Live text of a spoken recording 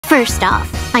First off,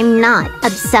 I'm not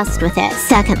obsessed with it.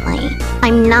 Secondly,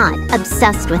 I'm not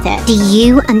obsessed with it. Do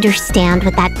you understand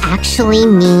what that actually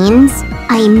means?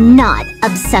 I'm not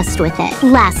obsessed with it.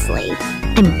 Lastly,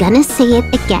 I'm gonna say it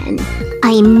again.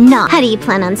 I'm not. How do you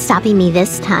plan on stopping me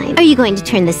this time? Are you going to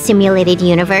turn the simulated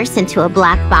universe into a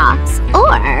black box?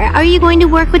 Or are you going to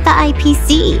work with the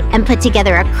IPC and put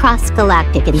together a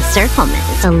cross-galactic encirclement?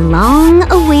 The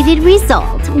long-awaited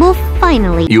result will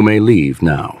finally— You may leave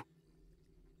now.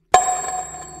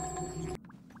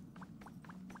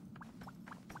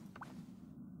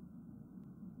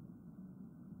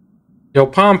 Yo,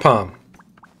 Pom-Pom.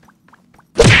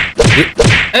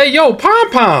 Hey, yo,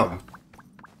 Pom-Pom!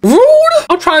 Rude!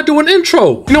 I'm trying to do an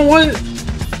intro. You know what?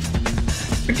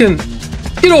 We can...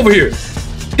 Get over here.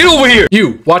 Get over here.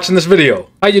 You, watching this video.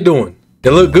 How you doing?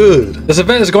 You look good. This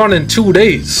event is gone in 2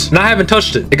 days, and I haven't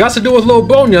touched it. It got to do with Lil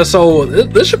Bronya, so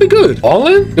this should be good. All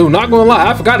in? Dude, not gonna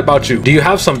lie, I forgot about you. Do you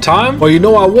have some time? Well, you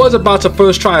know, I was about to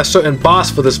first try a certain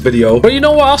boss for this video, but you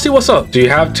know what? I'll see what's up. Do you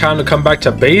have time to come back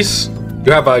to base?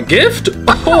 You have a gift?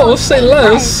 Oh, say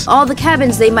less. All the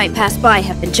cabins they might pass by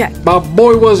have been checked. My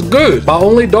boy was good. My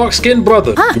only dark-skinned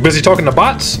brother. Huh? You busy talking to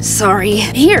bots? Sorry.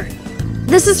 Here.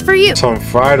 This is for you. Some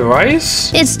fried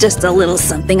rice? It's just a little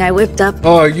something I whipped up.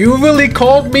 Oh, you really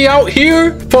called me out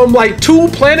here from like 2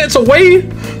 planets away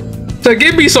to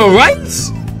give me some rice?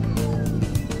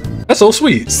 That's so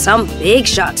sweet. Some big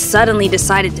shots suddenly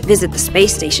decided to visit the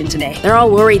space station today. They're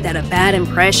all worried that a bad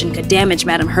impression could damage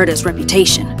Madame Herta's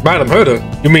reputation. Madame Herta?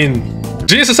 You mean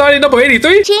Genius Society number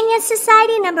 83? Genius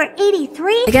Society number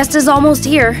 83? The guest is almost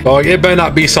here. Oh, it better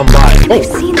not be some lie. Oh,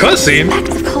 cutscene?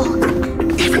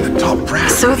 Even the top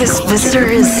brass. So this visitor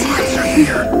is...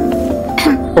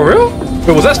 For real?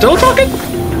 Wait, was that Stella talking?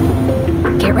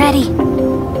 Get ready.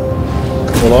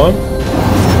 Hold on.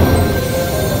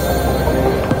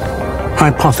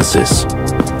 Hypothesis.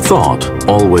 Thought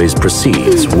always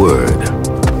precedes word.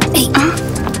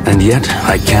 And yet,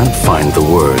 I can't find the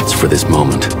words for this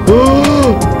moment.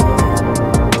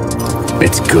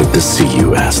 It's good to see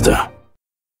you, Asta.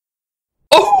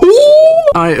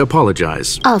 I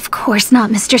apologize. Of course not,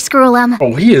 Mr. Screwlum.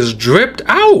 Oh, he is dripped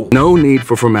out. No need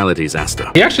for formalities,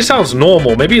 Asta. He actually sounds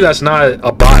normal. Maybe that's not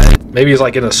a bot. Maybe he's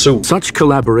like in a suit. Such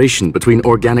collaboration between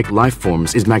organic life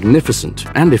forms is magnificent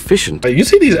and efficient. Like, you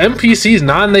see these NPCs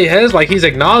nodding their heads like he's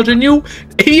acknowledging you?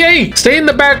 He ain't. Stay in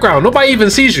the background. Nobody even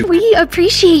sees you. We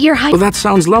appreciate your hype. Well, that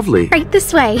sounds lovely. Right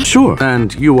this way. Sure.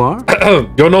 And you are?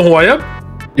 You don't know who I am?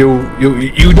 You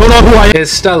don't know who I am? It's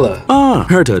Stella. Ah,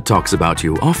 Herta talks about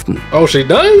you often. Oh, she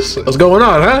does? What's going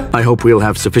on, huh? I hope we'll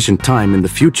have sufficient time in the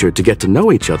future to get to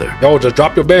know each other. Yo, just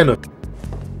drop your banner.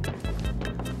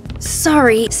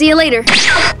 Sorry. See you later.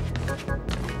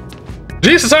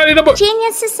 Genius Society number...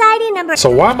 Genius Society number... So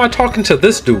why am I talking to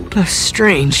this dude?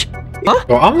 strange. Huh?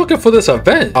 Yo, I'm looking for this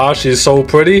event. Ah, she's so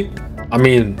pretty. I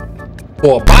mean,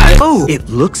 for a bot. Oh, it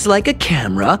looks like a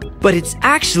camera, but it's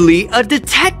actually a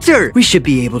detector. We should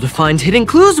be able to find hidden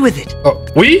clues with it.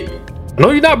 We? No,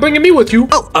 you're not bringing me with you.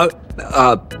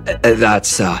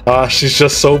 That's, Ah, she's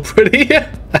just so pretty.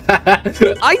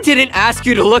 I didn't ask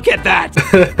you to look at that.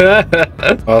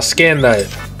 Scan that.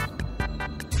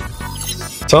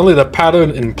 Suddenly the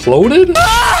pattern imploded?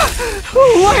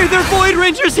 Why are there Void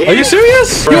Rangers here? Are you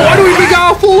serious? Yo, why do we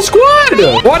got a full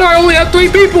squad? Why do I only have 3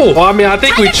 people? Well, I mean, I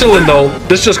think we chilling though.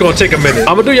 This is just gonna take a minute.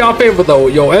 I'm gonna do y'all a favor though.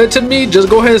 Yo, edit me, just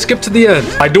go ahead and skip to the end.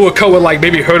 Like do a cut with like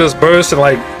maybe Herta's burst and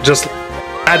like just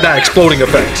add that exploding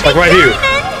effect. Like right here.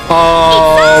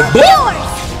 Boom!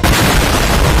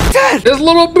 Dad! It's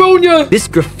little Bronya! This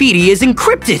graffiti is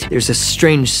encrypted. There's a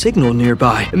strange signal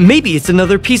nearby. Maybe it's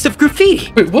another piece of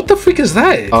graffiti. Wait, what the freak is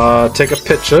that? Take a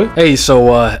picture. Hey,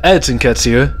 so, Edson Cats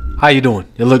here. How you doing?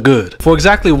 You look good. For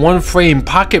exactly 1 frame,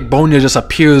 Pocket Bronya just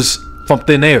appears from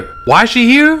thin air. Why is she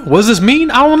here? What does this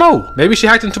mean? I don't know. Maybe she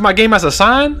hacked into my game as a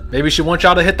sign. Maybe she wants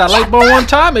y'all to hit that like button one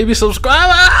time. Maybe subscribe.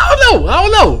 I don't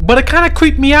know. But it kind of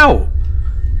creeped me out.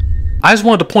 I just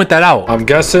wanted to point that out. I'm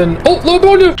guessing. Oh, Lil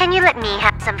Bronya! Can you let me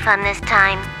have some fun this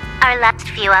time? Our last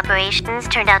few operations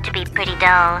turned out to be pretty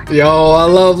dull. Yo, I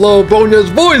love Lil Bronya's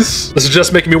voice. This is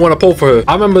just making me want to pull for her.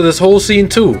 I remember this whole scene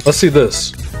too. Let's see this.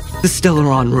 The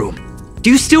Stellaron room. Do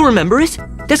you still remember it?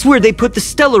 That's where they put the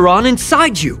Stellaron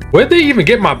inside you. Where'd they even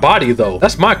get my body though?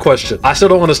 That's my question. I still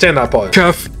don't understand that part.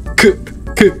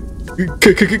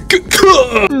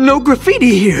 No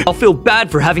graffiti here. I'll feel bad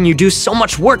for having you do so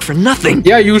much work for nothing.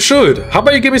 Yeah, you should. How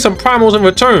about you give me some primals in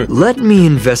return? Let me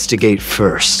investigate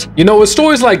first. You know, it's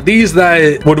stories like these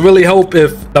that would really help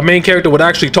if the main character would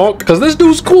actually talk, because this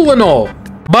dude's cool and all,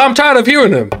 but I'm tired of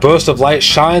hearing him. A burst of light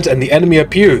shines and the enemy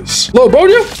appears. Lil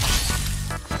Bronya?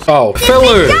 Oh,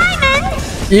 filler.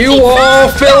 You all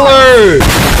filler!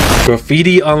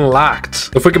 Graffiti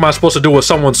unlocked. The frick am I supposed to do with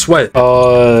someone's sweat?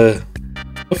 What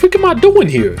the frick am I doing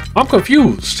here? I'm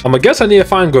confused. I'm gonna guess I need to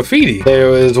find graffiti. There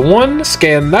is one.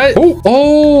 Scan that.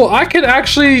 Oh, I can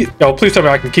actually... Yo, please tell me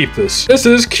I can keep this. This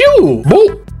is cute.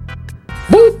 Boop.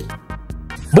 Boop.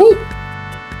 Boop.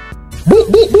 Boop,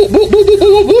 boop, boop, boop, boop, boop,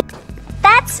 boop, boop.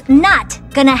 That's not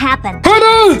gonna happen.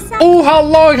 Herta! Oh, how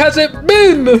long has it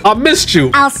been? I missed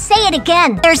you. I'll say it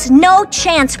again. There's no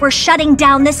chance we're shutting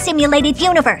down the simulated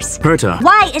universe. Herta.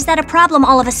 Why is that a problem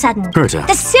all of a sudden? Herta.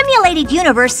 The simulated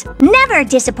universe never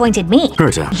disappointed me.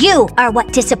 Herta. You are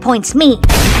what disappoints me.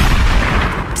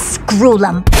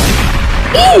 Screwlum.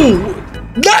 Ooh!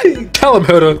 Dang! Tell him,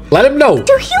 Herta. Let him know.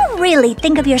 Do you really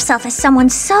think of yourself as someone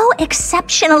so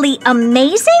exceptionally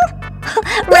amazing?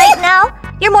 Right now,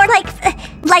 you're more like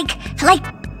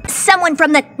someone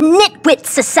from the Nitwit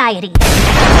Society.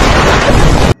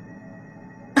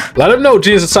 Let him know,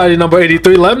 Genius Society number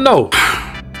 83. Let him know.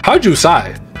 How'd you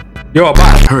sigh? You're a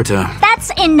bot. Herta.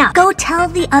 That's enough. Go tell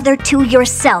the other two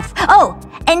yourself. Oh,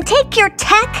 and take your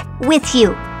tech with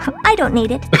you. I don't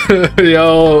need it.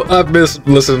 Yo, I miss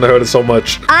listening to Herta so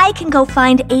much. I can go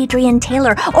find Adrian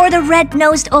Taylor or the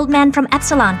red-nosed old man from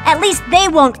Epsilon. At least they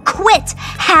won't quit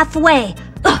halfway.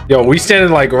 Yo, we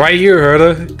standing like right here,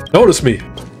 Herta. Notice me.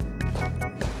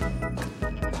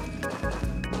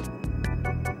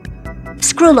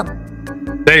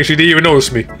 Screwlum. Dang, she didn't even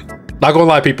notice me. Not gonna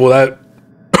lie, people, that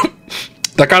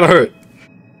kind of hurt.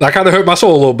 That kind of hurt my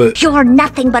soul a little bit. You're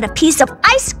nothing but a piece of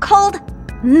ice-cold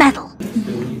metal.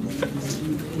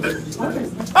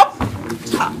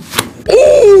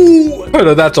 Ooh!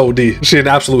 Herta, that's OD. She an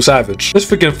absolute savage. This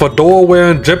freaking fedora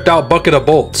wearing, dripped out bucket of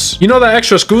bolts. You know that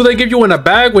extra screw they give you in a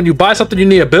bag when you buy something you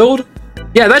need to build?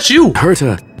 Yeah, that's you.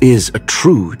 Herta is a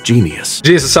true genius.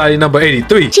 Genius Society number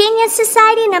 83. Genius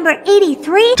Society number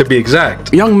 83? To be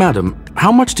exact. Young madam,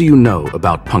 how much do you know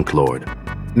about Punk Lord?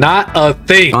 Not a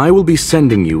thing. I will be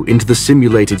sending you into the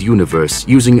simulated universe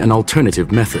using an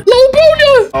alternative method.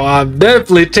 Bronya! Oh, I'm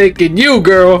definitely taking you,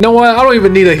 girl. You know what? I don't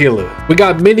even need a healer. We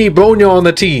got Mini Bronya on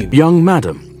the team. Young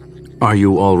madam, are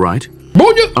you all right?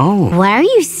 Bronya! Oh. Why are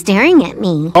you staring at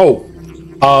me? Oh.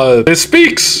 It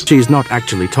speaks. She's not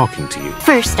actually talking to you.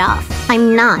 First off,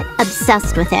 I'm not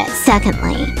obsessed with it.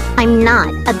 Secondly, I'm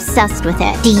not obsessed with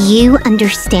it. Do you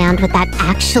understand what that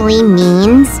actually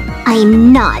means?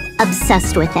 I'm not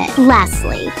obsessed with it.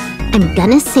 Lastly, I'm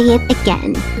gonna say it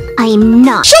again. I'm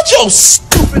not. Shut your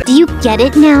stupid. Do you get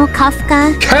it now,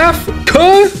 Kafka?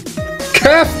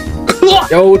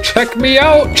 Yo, check me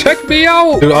out. Check me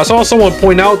out. Dude, I saw someone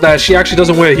point out that she actually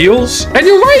doesn't wear heels. And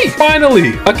you're right.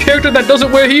 Finally, a character that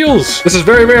doesn't wear heels. This is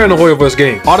very rare in the Hoyoverse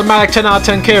game. Automatic 10 out of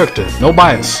 10 character. No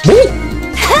bias.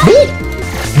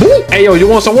 Hey, yo, you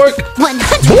want some work?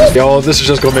 100. Yo, this is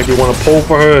just gonna make me want to pull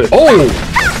for her. Oh.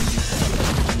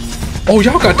 Oh,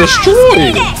 y'all got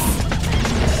destroyed.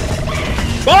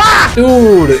 Ah!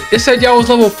 Dude, it said y'all was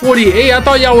level 48. I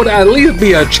thought y'all would at least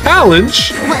be a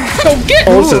challenge. Don't get.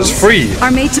 Oh, this is free. Are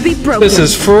made to be broken. This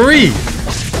is free.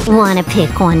 Wanna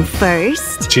pick one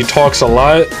first? She talks a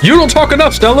lot. You don't talk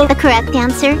enough, Stella. The correct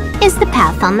answer is the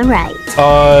path on the right.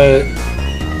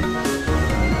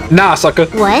 Nah, sucker.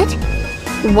 What?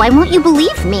 Why won't you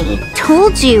believe me?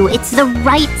 Told you, it's the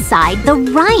right side, the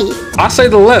right. I say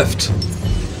the left.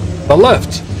 The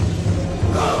left.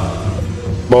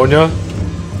 Bronya.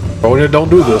 Bronya, don't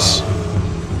do this.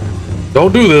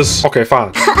 Don't do this. Okay,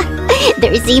 fine.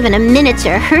 There's even a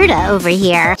miniature Herta over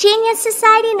here. Genius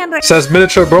Society number... Says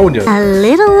miniature Bronya. A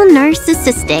little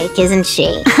narcissistic, isn't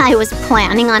she? I was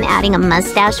planning on adding a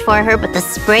mustache for her, but the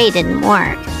spray didn't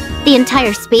work. The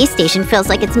entire space station feels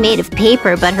like it's made of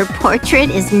paper, but her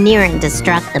portrait is near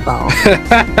indestructible.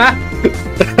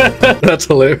 That's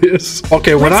hilarious.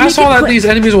 Okay, when I saw that these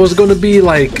enemies was going to be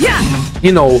like,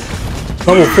 you know,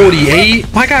 level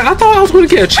 48, my God, I thought I was going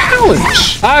to get a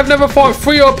challenge. I've never fought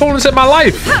freer opponents in my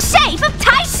life. Save of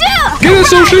Taisu! Get it,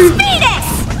 Sushi!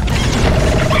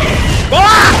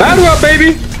 Batter up,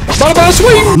 baby! Thought about a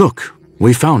swing! Look,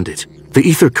 we found it. The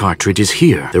ether cartridge is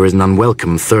here. There is an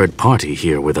unwelcome third party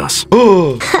here with us.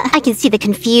 I can see the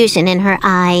confusion in her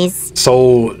eyes.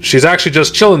 So, she's actually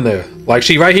just chilling there. Like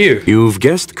she right here. You've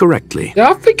guessed correctly. Yeah,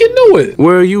 I freaking knew it.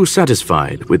 Were you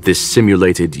satisfied with this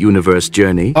simulated universe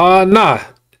journey? Nah.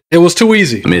 It was too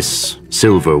easy. Miss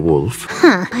Silver Wolf.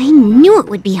 Huh, I knew it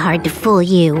would be hard to fool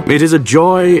you. It is a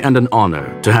joy and an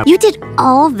honor to have... You did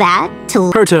all that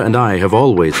to... Herta and I have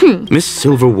always... Miss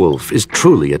Silver Wolf is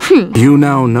truly a... You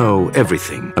now know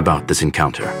everything about this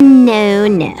encounter. No.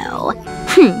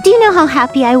 Do you know how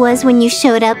happy I was when you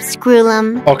showed up,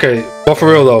 Screwlum? Okay, But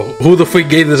for real though, who the freak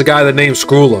gave this guy the name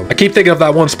Screw'em? I keep thinking of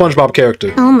that one SpongeBob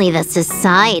character. Only the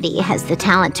society has the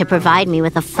talent to provide me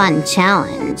with a fun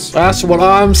challenge. That's what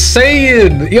I'm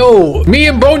saying. Yo, me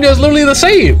and Bronya is literally the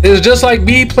same. It's just like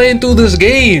me playing through this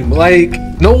game. Like,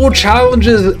 no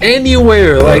challenges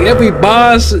anywhere. Like, every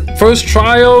boss, first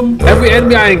triumph, every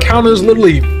enemy I encounter is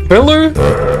literally filler.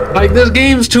 Like, this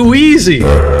game's too easy.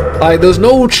 Like, there's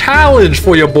no challenge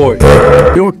for your boy.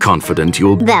 You're confident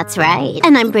you'll... That's right.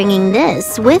 And I'm bringing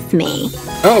this with me.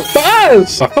 Oh,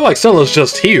 boss! I feel like Stella's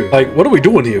just here. Like, what are we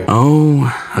doing here? Oh,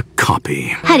 a copy.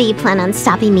 How do you plan on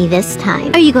stopping me this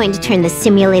time? Are you going to turn the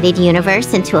simulated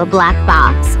universe into a black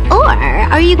box? Or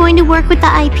are you going to work with the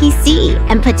IPC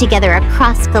and put together a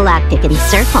cross-galactic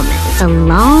encirclement? The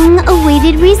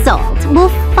long-awaited result will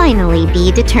finally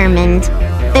be determined.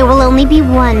 There will only be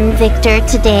one victor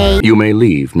today. You may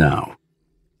leave now.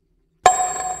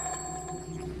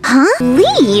 Huh?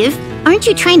 Leave? Aren't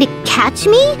you trying to catch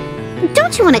me?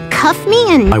 Don't you want to cuff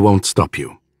me and... I won't stop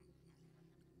you.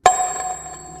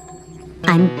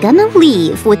 I'm gonna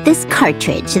leave with this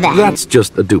cartridge then. That's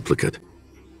just a duplicate.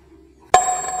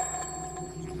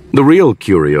 The real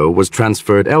curio was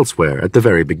transferred elsewhere at the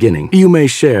very beginning. You may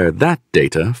share that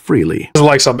data freely. This is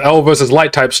like some L versus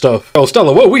Light type stuff. Oh,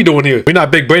 Stella, what are we doing here? We're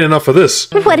not big brain enough for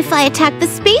this. What if I attack the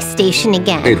space station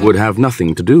again? It would have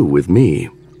nothing to do with me.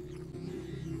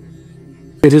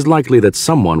 It is likely that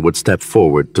someone would step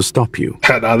forward to stop you.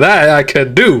 Now that I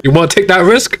can do. You want to take that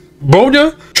risk?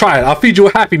 Bronya? Try it. I'll feed you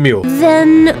a Happy Meal.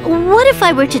 Then, what if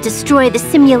I were to destroy the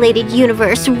simulated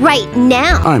universe right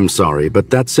now? I'm sorry,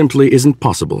 but that simply isn't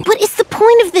possible. What is the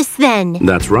point of this then?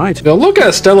 That's right. Now look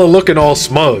at Stella looking all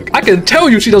smug. I can tell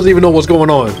you she doesn't even know what's going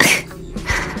on.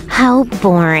 How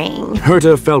boring.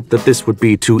 Herta felt that this would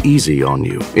be too easy on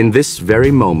you. In this very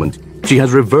moment, she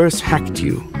has reverse-hacked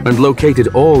you and located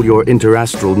all your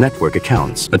interastral network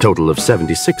accounts, a total of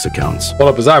 76 accounts. What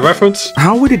up, is that a reference?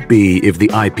 How would it be if the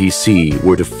IPC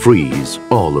were to freeze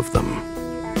all of them,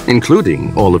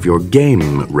 including all of your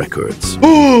game records?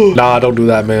 Nah, don't do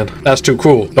that, man. That's too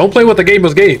cruel. Don't play with the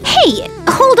gamer's game. Hey,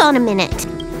 hold on a minute.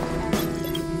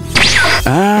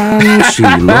 And she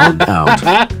logged out.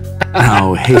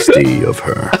 How hasty of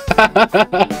her.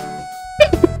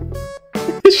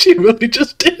 She really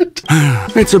just did.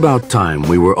 It's about time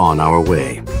we were on our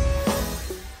way.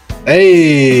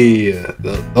 Hey,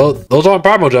 those aren't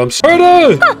Primo jumps.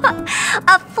 Herta!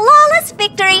 A flawless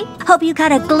victory! Hope you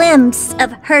got a glimpse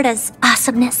of Herta's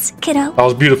awesomeness, kiddo. That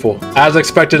was beautiful. As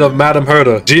expected of Madam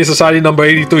Herta. Genius Society number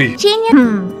 83. Genius?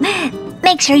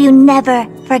 Make sure you never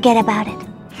forget about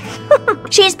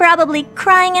it. She's probably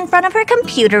crying in front of her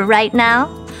computer right now.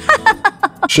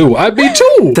 Shoot, I'd be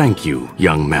too. Thank you,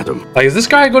 young madam. Like, is this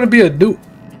guy going to be a new...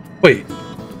 Wait,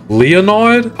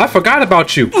 Leonard? I forgot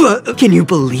about you. Can you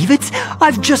believe it?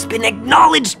 I've just been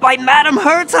acknowledged by Madam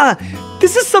Herta!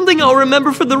 This is something I'll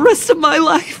remember for the rest of my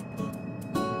life.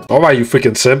 Alright, you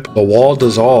freaking simp. The wall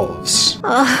dissolves.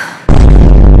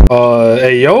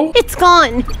 Hey, yo? It's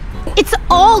gone. It's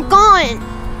all gone.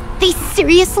 They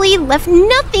seriously left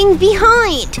nothing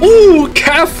behind. Ooh,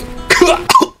 calf.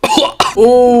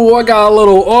 Ooh, I got a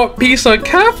little art piece of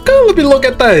Kafka. Let me look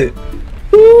at that.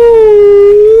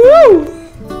 Ooh.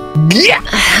 Yeah.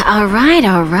 All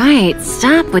right.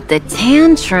 Stop with the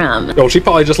tantrum. Yo, she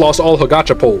probably just lost all her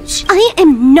gacha poles. I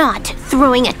am not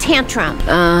throwing a tantrum.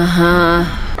 Uh-huh.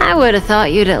 I would have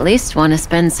thought you'd at least want to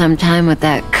spend some time with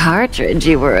that cartridge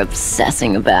you were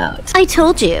obsessing about. I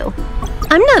told you.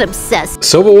 I'm not obsessed.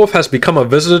 Silverwolf has become a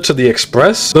visitor to the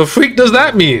Express? The freak does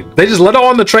that mean? They just let her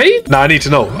on the train? Nah, I need to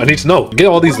know. Get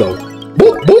all these though.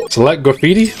 Boop, boop. Select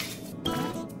graffiti.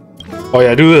 Oh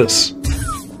yeah, do this.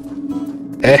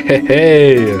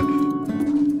 Hey.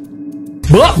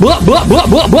 Blah, blah, blah, blah,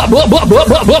 blah, blah, blah, blah, blah,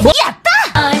 blah, blah. Yeah.